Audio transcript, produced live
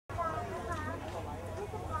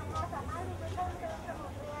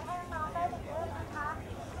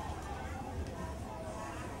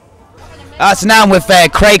So now I'm with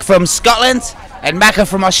Craig from Scotland and Macca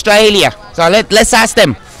from Australia. So let's ask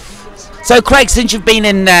them. So Craig, since you've been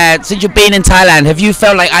in Thailand, have you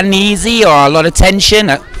felt like uneasy or a lot of tension?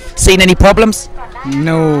 Seen any problems?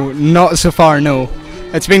 No, not so far. No,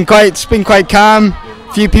 it's been quite calm.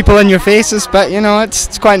 Few people in your faces, but you know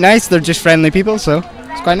it's quite nice. They're just friendly people, so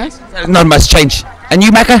it's quite nice. Not much change. And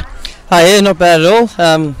you, Macca? Oh yeah, not bad at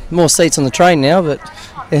all. More seats on the train now, but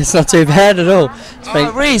it's not too bad at all.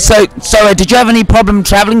 Really? So did you have any problem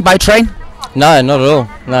travelling by train? No, not at all.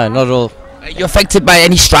 No, not at all. Are you affected by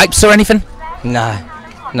any strikes or anything? No,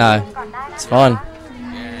 it's fine.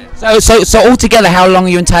 So altogether, how long are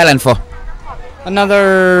you in Thailand for?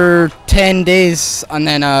 Another 10 days, and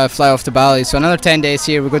then fly off to Bali. So another 10 days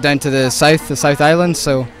here. We go down to the South Island.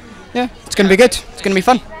 So yeah, it's gonna be good. It's gonna be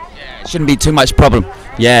fun. It shouldn't be too much problem.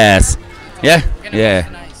 Yes. Yeah.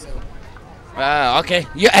 Okay.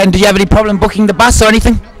 And do you have any problem booking the bus or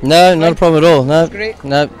anything? No, not a problem at all. No,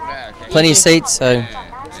 no, plenty of seats, so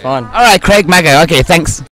it's fine. All right, Craig, Macca. Okay,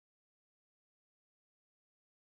 thanks.